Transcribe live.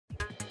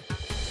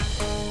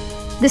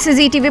This is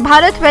ETV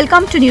Bharat.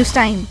 Welcome to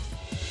Newstime.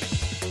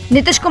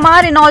 Nitish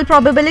Kumar in all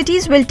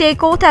probabilities will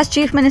take oath as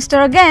Chief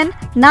Minister again,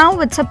 now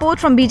with support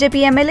from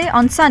BJP MLA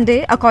on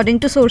Sunday, according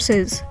to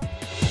sources.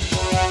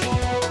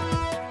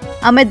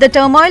 Amid the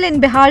turmoil in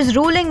Bihar's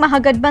ruling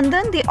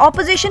Mahagathbandhan, the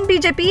opposition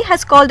BJP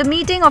has called a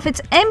meeting of its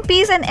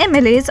MPs and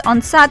MLAs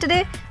on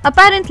Saturday,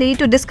 apparently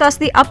to discuss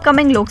the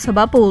upcoming Lok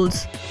Sabha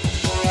polls.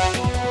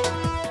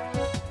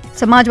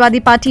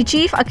 Samajwadi Party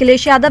chief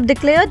Akhilesh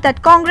declared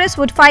that Congress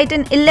would fight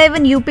in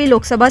 11 UP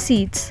Lok Sabha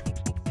seats.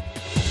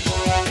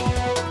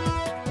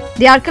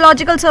 The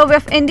Archaeological Survey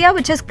of India,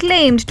 which has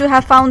claimed to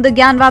have found the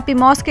Gyanvapi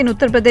Mosque in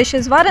Uttar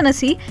Pradesh's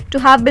Varanasi to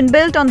have been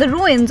built on the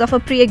ruins of a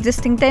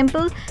pre-existing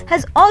temple,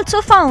 has also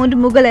found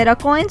Mughal-era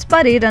coins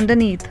buried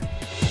underneath.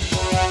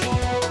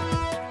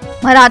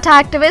 Maratha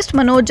activist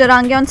Manoj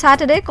Jarange on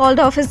Saturday called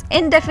off his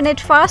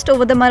indefinite fast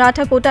over the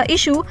Maratha quota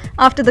issue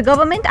after the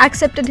government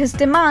accepted his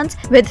demands,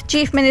 with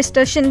Chief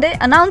Minister Shinde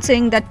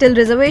announcing that till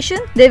reservation,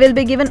 they will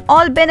be given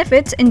all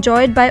benefits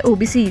enjoyed by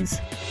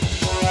OBCs.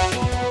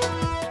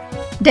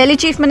 Delhi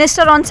Chief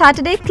Minister on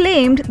Saturday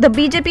claimed the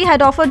BJP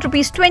had offered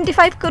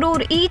 ₹25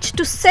 crore each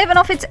to 7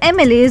 of its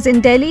MLAs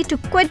in Delhi to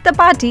quit the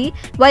party,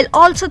 while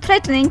also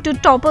threatening to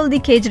topple the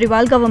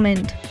Kejriwal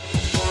government.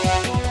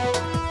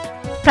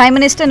 Prime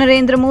Minister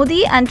Narendra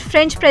Modi and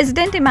French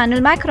President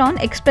Emmanuel Macron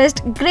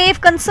expressed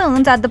grave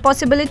concerns at the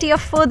possibility of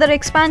further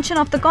expansion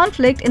of the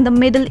conflict in the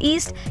Middle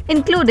East,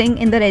 including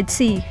in the Red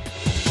Sea.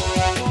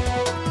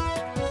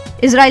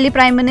 Israeli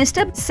Prime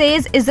Minister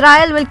says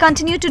Israel will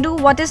continue to do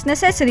what is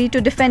necessary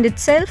to defend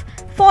itself,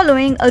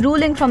 following a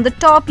ruling from the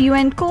top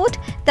UN court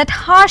that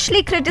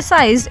harshly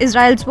criticized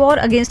Israel's war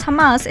against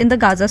Hamas in the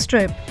Gaza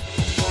Strip.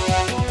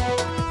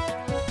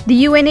 The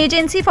UN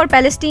Agency for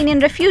Palestinian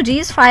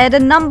Refugees fired a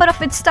number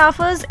of its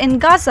staffers in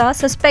Gaza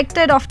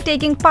suspected of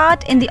taking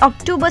part in the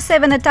October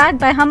 7 attack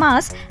by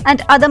Hamas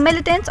and other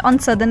militants on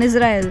southern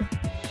Israel.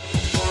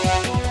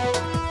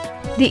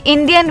 The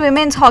Indian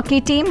women's hockey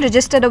team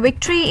registered a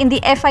victory in the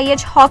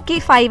FIH Hockey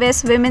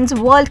 5S Women's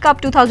World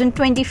Cup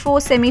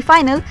 2024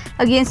 semi-final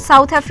against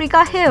South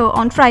Africa here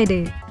on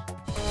Friday.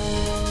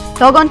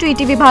 Log on to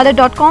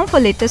etvbharat.com for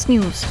latest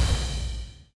news.